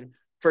passion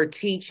for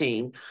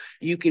teaching.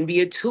 You can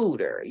be a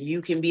tutor.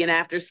 You can be an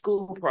after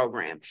school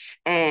program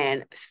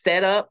and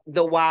set up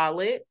the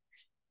wallet.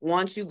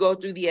 Once you go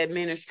through the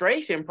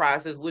administration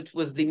process, which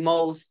was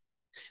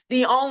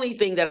the only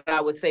thing that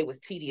I would say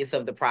was tedious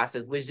of the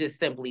process, was just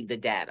simply the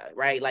data,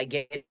 right? Like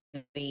getting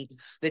the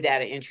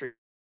data entry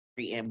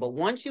in. But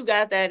once you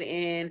got that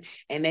in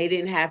and they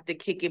didn't have to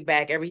kick it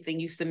back, everything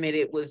you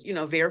submitted was,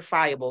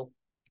 verifiable.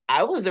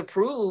 I was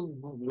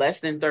approved less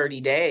than 30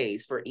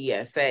 days for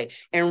ESA.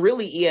 And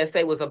really,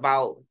 ESA was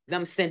about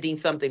them sending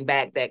something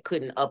back that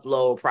couldn't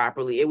upload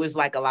properly. It was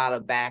like a lot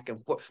of back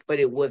and forth, but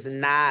it was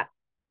not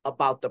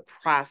about the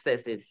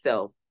process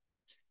itself.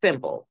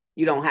 Simple.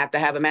 You don't have to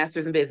have a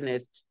master's in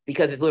business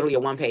because it's literally a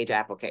one-page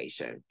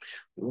application.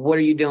 What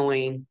are you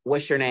doing?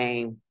 What's your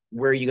name?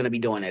 Where are you going to be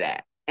doing it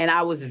at? And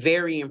I was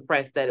very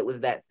impressed that it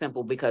was that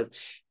simple because,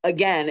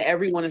 again,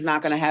 everyone is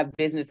not going to have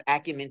business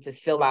acumen to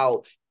fill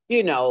out,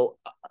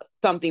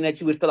 something that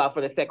you would fill out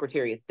for the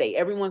Secretary of State.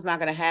 Everyone's not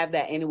going to have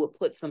that, and it would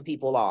put some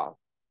people off.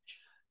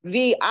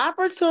 The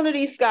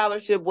Opportunity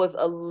Scholarship was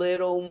a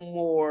little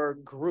more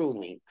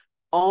grueling,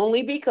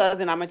 only because,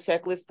 and I'm a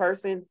checklist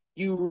person,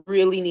 you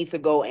really need to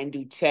go and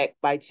do check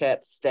by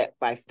check, step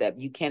by step.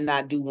 You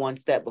cannot do one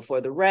step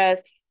before the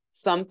rest.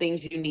 Some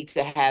things you need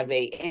to have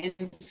a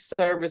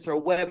in-service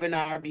or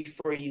webinar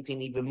before you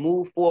can even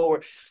move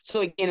forward.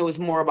 So again, it was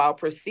more about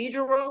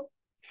procedural,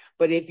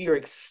 but if you're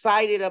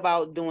excited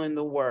about doing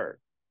the work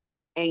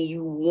and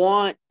you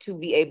want to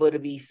be able to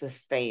be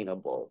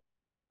sustainable,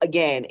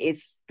 again,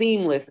 it's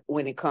seamless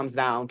when it comes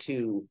down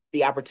to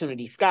the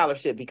opportunity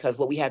scholarship, because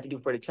what we have to do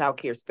for the child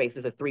care space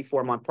is a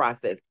 3-4 month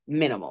process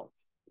minimum.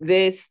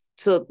 This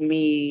took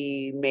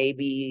me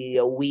maybe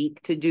a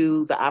week to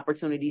do the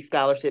opportunity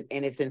scholarship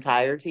in its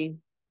entirety.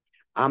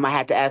 I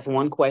had to ask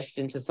one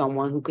question to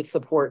someone who could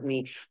support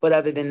me, but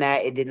other than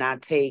that, it did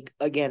not take,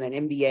 again, an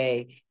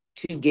MBA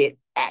to get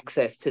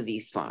access to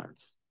these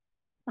funds.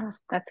 Oh,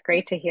 that's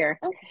great to hear.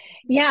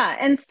 Yeah.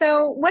 And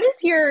so what is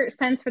your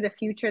sense for the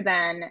future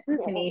then,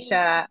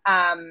 Tanisha?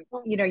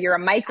 You're a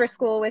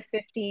microschool with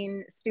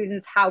 15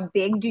 students. How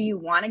big do you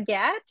want to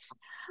get?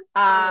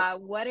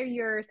 What are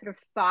your sort of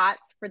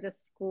thoughts for the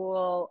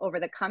school over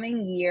the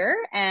coming year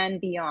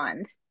and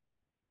beyond?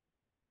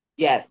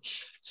 Yes.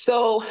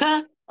 So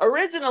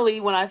originally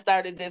when I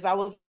started this, I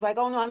was like,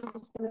 oh no, I'm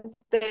just gonna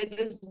stay in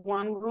this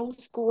one room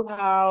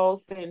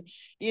schoolhouse, and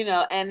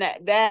and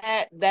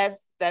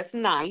that's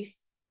nice.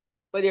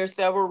 But there are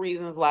several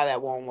reasons why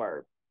that won't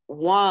work.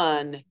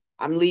 One,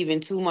 I'm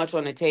leaving too much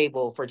on the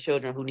table for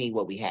children who need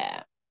what we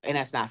have. And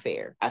that's not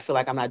fair. I feel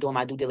like I'm not doing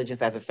my due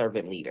diligence as a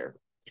servant leader.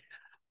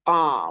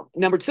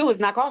 Number two, it's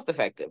not cost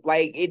effective.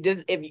 Like it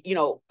does, if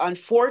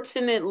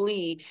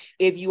unfortunately,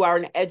 if you are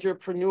an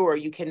edupreneur,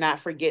 you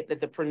cannot forget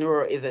that the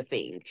preneur is a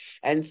thing.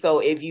 And so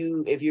if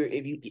you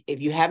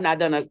have not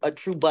done a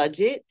true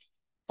budget,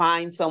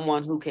 find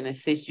someone who can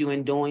assist you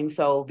in doing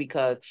so,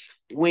 because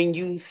when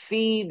you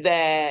see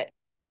that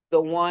the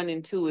 1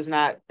 and 2 is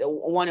not,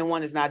 1 and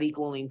 1 is not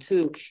equaling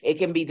 2, it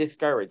can be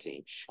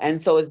discouraging.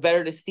 And so it's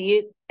better to see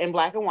it in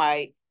black and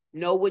white,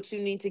 know what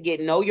you need to get,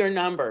 know your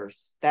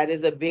numbers. That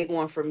is a big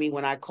one for me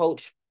when I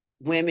coach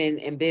women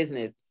in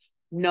business.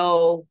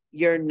 Know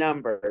your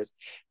numbers.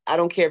 I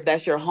don't care if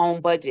that's your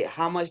home budget.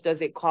 How much does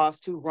it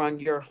cost to run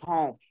your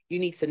home? You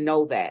need to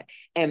know that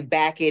and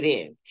back it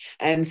in.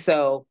 And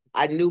so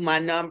I knew my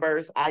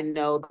numbers. I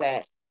know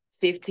that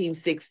 15,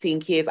 16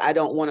 kids, I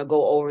don't want to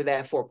go over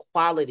that for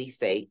quality's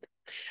sake.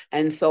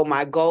 And so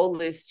my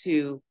goal is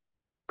to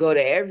go to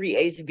every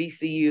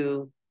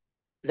HBCU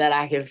that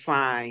I can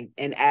find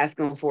and ask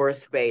them for a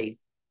space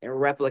and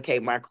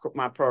replicate my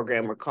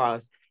program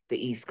across the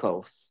East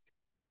Coast.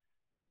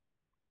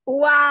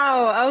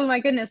 Wow. Oh my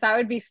goodness. That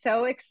would be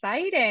so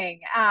exciting.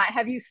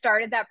 Have you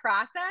started that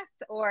process,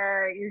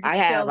 or you're I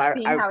just have. still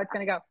seeing how it's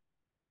going to go?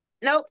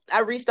 Nope, I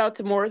reached out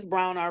to Morris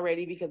Brown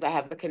already because I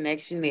have a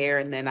connection there,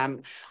 and then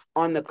I'm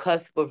on the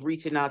cusp of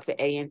reaching out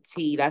to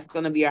A&T. That's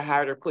going to be a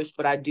harder push,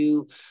 but I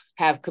do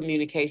have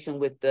communication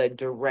with the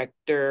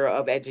director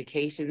of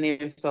education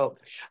there. So,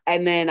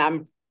 and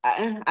then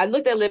I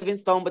looked at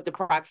Livingstone, but the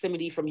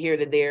proximity from here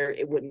to there,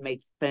 it wouldn't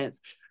make sense.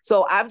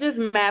 So I've just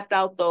mapped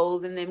out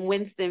those, and then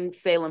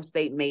Winston-Salem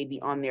State may be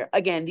on there.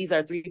 Again, these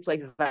are 3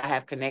 places I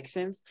have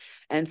connections,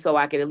 and so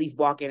I could at least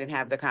walk in and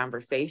have the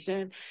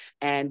conversation.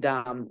 And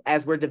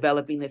as we're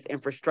developing this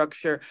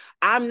infrastructure,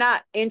 I'm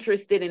not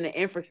interested in the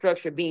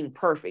infrastructure being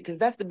perfect, because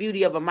that's the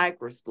beauty of a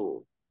micro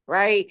school,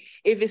 right?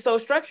 If it's so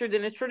structured,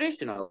 then it's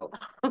traditional.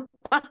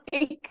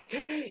 Like,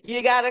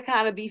 you got to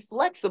kind of be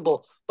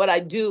flexible. But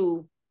I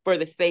do, for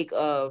the sake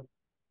of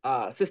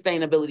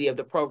sustainability of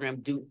the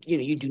program,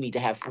 you do need to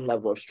have some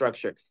level of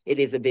structure. It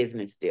is a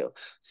business still.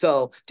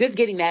 So just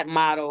getting that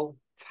model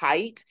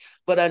tight,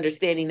 but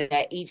understanding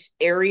that each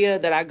area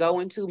that I go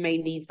into may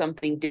need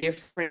something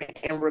different,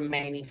 and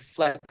remaining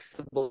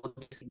flexible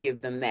to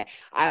give them that.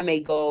 I may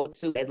go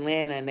to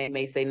Atlanta and they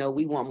may say, no,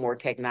 we want more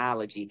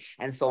technology.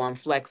 And so I'm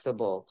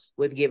flexible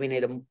with giving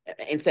it,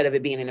 instead of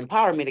it being an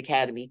empowerment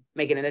academy,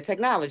 making it a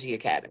technology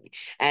academy.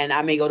 And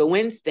I may go to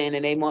Winston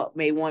and they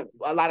may want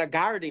a lot of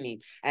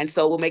gardening. And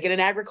so we'll make it an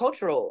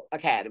agricultural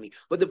academy.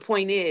 But the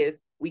point is,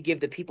 we give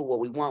the people what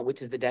we want,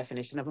 which is the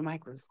definition of a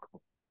micro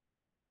school.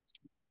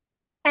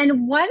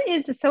 And what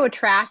is so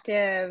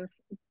attractive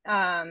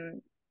of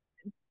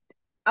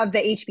the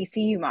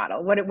HBCU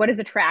model? What is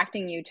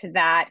attracting you to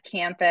that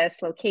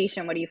campus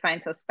location? What do you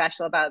find so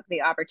special about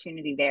the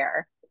opportunity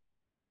there?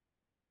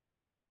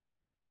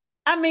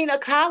 I mean, a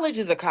college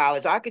is a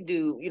college. I could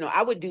do,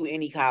 I would do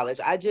any college.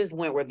 I just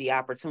went where the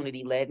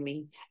opportunity led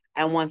me.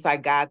 And once I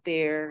got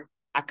there,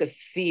 I could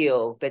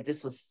feel that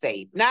this was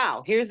safe.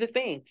 Now, here's the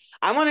thing.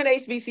 I'm on an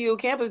HBCU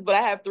campus, but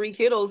I have 3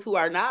 kiddos who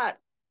are not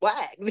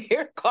Black.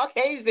 They're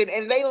Caucasian,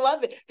 and they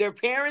love it. Their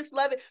parents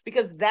love it,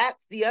 because that's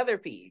the other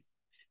piece.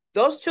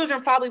 Those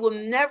children probably will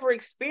never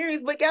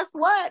experience, but guess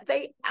what?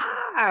 They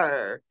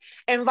are,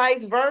 and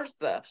vice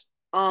versa.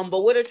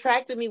 But what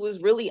attracted me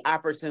was really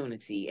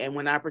opportunity. And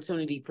when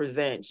opportunity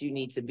presents, you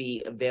need to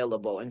be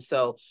available. And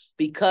so,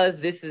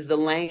 because this is the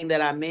lane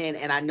that I'm in,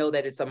 and I know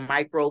that it's a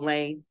micro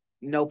lane,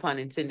 no pun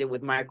intended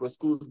with micro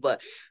schools, but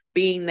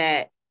being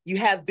that you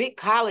have big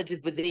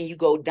colleges, but then you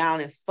go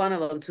down and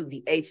funnel them to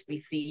the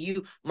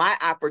HBCU, my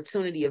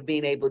opportunity of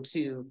being able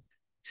to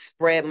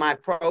spread my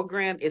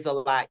program is a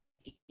lot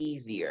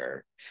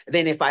easier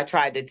than if I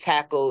tried to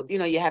tackle,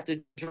 you have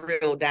to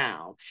drill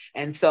down.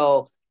 And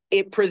so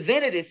it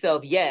presented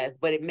itself, yes,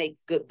 but it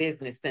makes good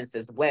business sense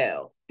as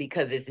well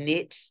because it's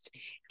niched,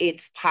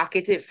 it's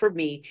pocketed for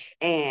me,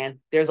 and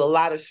there's a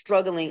lot of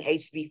struggling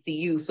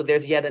HBCUs. So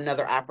there's yet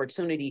another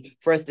opportunity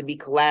for us to be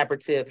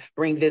collaborative,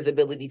 bring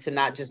visibility to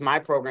not just my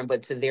program,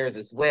 but to theirs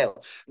as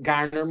well,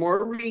 garner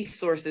more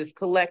resources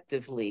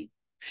collectively.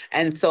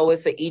 And so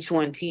it's a each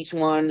one teach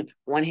one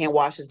hand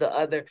washes the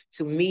other.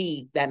 To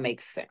me, that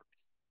makes sense.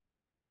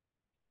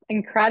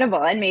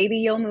 Incredible. And maybe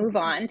you'll move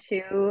on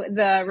to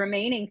the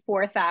remaining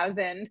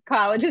 4,000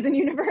 colleges and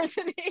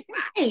universities.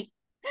 Right.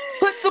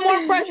 Put some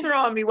more pressure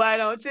on me, why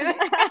don't you?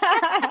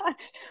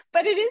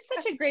 But it is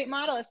such a great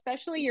model,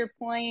 especially your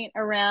point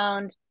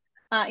around,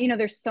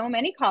 there's so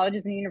many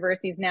colleges and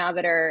universities now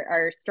that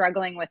are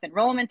struggling with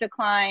enrollment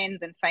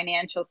declines and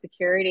financial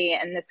security,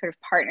 and this sort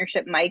of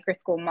partnership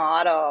microschool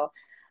model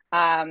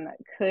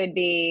could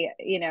be,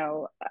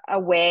 a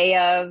way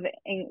of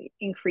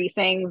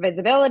increasing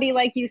visibility,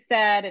 like you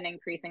said, and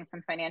increasing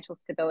some financial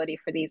stability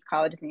for these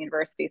colleges and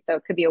universities. So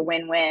it could be a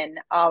win-win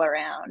all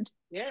around.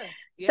 Yeah,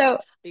 So,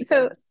 because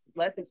so it's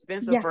less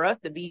expensive yeah. for us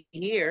to be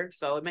here,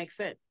 so it makes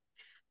sense.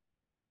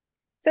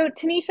 So,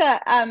 Tanisha,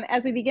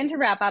 as we begin to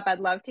wrap up, I'd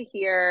love to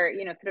hear,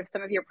 sort of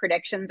some of your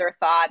predictions or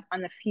thoughts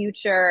on the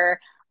future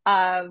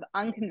of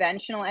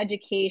unconventional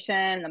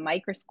education, the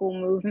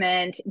microschool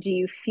movement. Do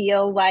you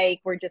feel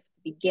like we're just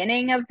the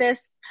beginning of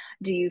this?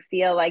 Do you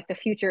feel like the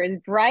future is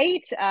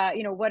bright?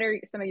 What are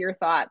some of your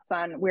thoughts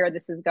on where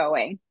this is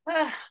going?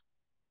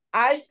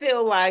 I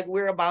feel like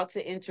we're about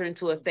to enter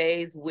into a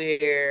phase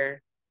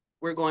where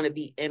we're going to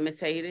be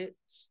imitated.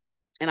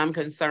 And I'm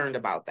concerned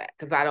about that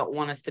because I don't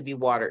want us to be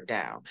watered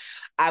down.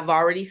 I've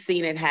already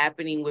seen it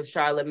happening with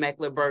Charlotte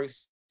Mecklenburg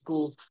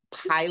schools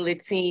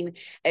piloting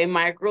a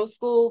micro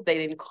school. They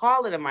didn't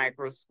call it a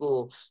micro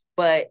school,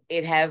 but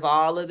it has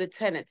all of the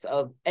tenets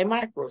of a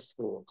micro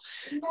school.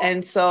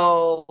 And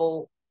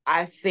so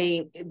I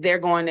think they're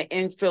going to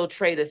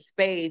infiltrate a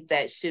space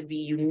that should be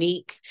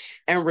unique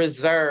and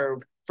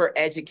reserved for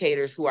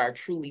educators who are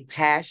truly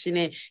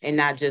passionate and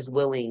not just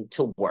willing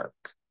to work.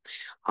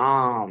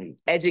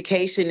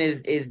 Education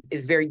is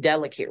very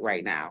delicate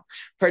right now,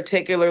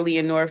 particularly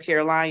in North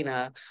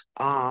Carolina,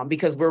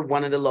 because we're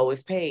one of the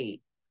lowest paid.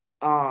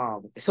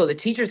 So the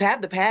teachers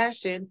have the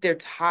passion, they're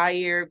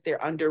tired,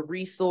 they're under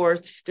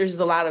resourced, there's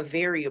a lot of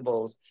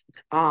variables.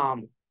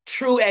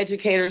 True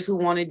educators who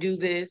want to do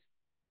this,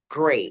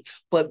 great.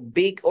 But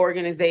big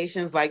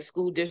organizations like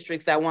school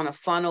districts that want to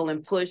funnel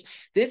and push,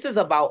 this is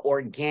about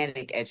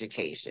organic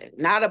education,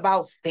 not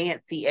about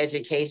fancy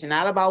education,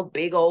 not about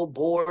big old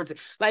boards.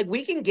 Like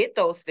we can get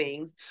those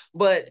things,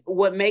 but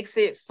what makes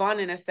it fun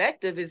and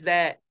effective is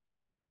that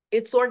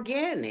it's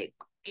organic.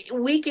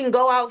 We can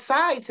go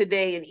outside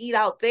today and eat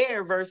out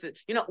there versus,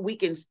 we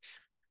can.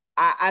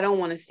 I don't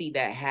want to see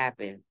that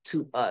happen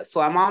to us. So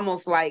I'm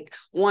almost like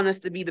want us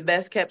to be the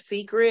best kept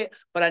secret,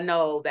 but I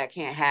know that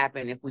can't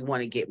happen if we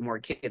want to get more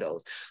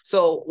kiddos.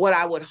 So what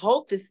I would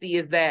hope to see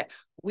is that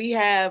we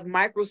have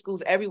micro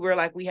schools everywhere,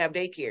 like we have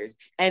daycares,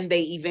 and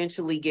they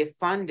eventually get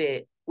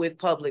funded with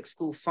public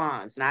school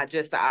funds, not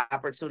just the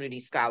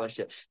opportunity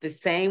scholarship. The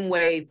same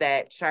way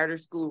that charter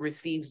school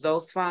receives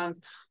those funds,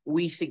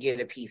 we should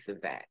get a piece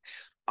of that.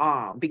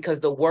 Because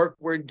the work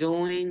we're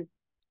doing,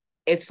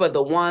 it's for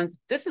the ones.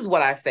 This is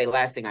what I say,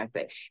 last thing I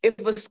say. If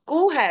a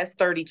school has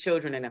 30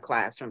 children in a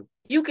classroom,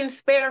 you can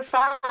spare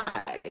 5.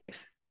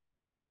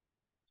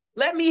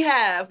 Let me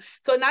have,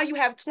 so now you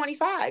have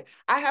 25.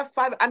 I have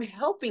 5. I'm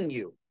helping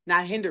you,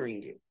 not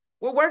hindering you.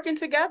 We're working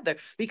together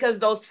because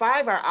those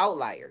 5 are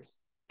outliers.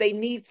 They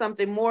need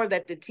something more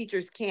that the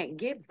teachers can't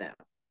give them.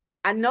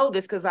 I know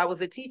this because I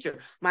was a teacher.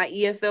 My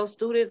ESL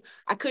students,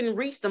 I couldn't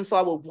reach them, so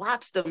I would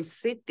watch them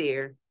sit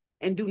there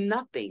and do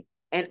nothing.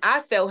 And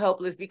I felt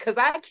helpless because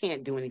I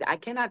can't do anything. I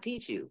cannot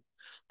teach you.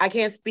 I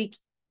can't speak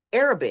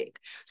Arabic.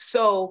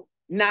 So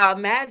now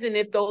imagine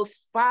if those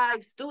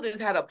 5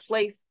 students had a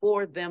place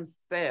for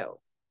themselves.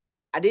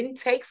 I didn't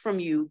take from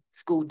you,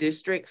 school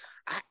district.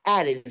 I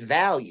added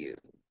value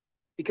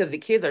because the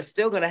kids are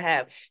still going to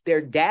have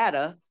their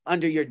data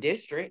under your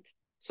district.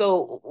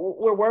 So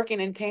we're working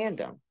in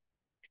tandem.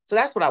 So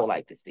that's what I would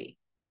like to see.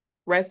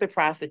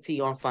 Reciprocity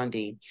on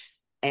funding,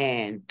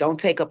 and don't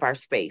take up our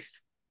space.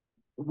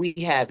 We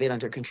have it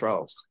under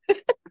control.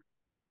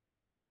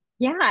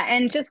 Yeah,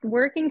 and just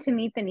working to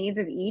meet the needs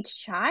of each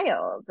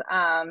child.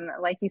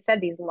 Like you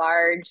said, these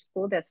large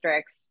school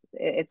districts,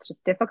 it's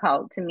just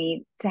difficult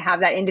to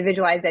have that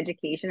individualized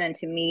education and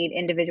to meet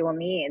individual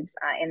needs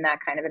in that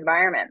kind of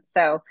environment.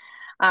 So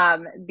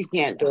You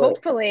can't do it.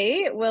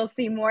 hopefully we'll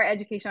see more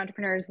education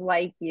entrepreneurs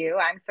like you.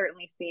 I'm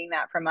certainly seeing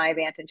that from my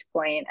vantage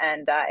point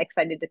and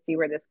excited to see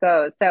where this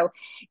goes. So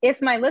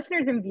if my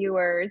listeners and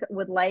viewers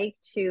would like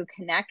to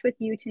connect with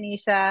you,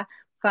 Tanisha,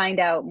 find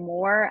out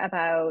more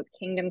about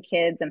Kingdom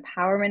Kids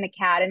Empowerment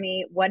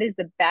Academy, what is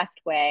the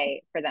best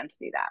way for them to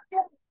do that?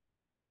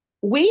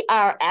 We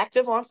are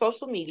active on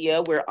social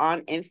media. We're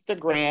on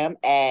Instagram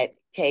at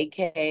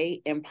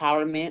KK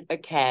Empowerment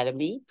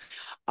Academy.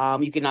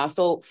 You can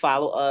also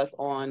follow us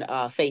on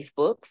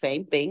Facebook,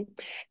 same thing.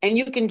 And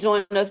you can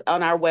join us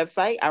on our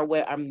website, our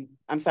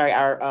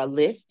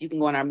list. You can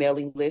go on our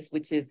mailing list,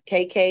 which is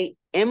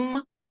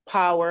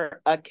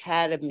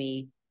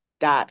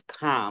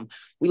kkempoweracademy.com.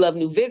 We love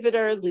new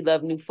visitors. We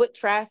love new foot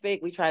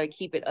traffic. We try to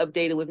keep it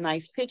updated with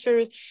nice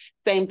pictures.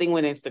 Same thing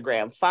with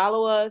Instagram.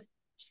 Follow us,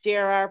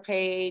 share our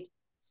page,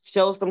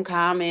 show some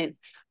comments.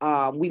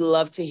 We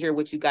love to hear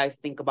what you guys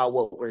think about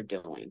what we're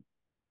doing.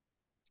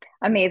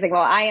 Amazing.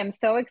 Well, I am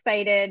so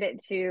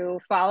excited to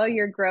follow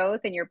your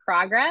growth and your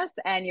progress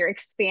and your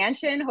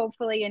expansion,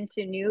 hopefully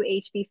into new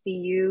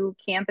HBCU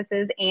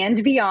campuses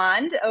and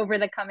beyond over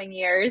the coming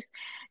years.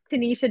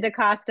 Tanisha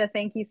DaCosta,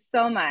 thank you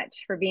so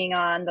much for being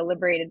on the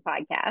LiberatED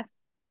podcast.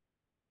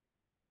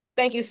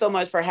 Thank you so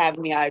much for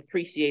having me. I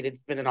appreciate it.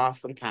 It's been an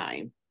awesome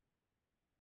time.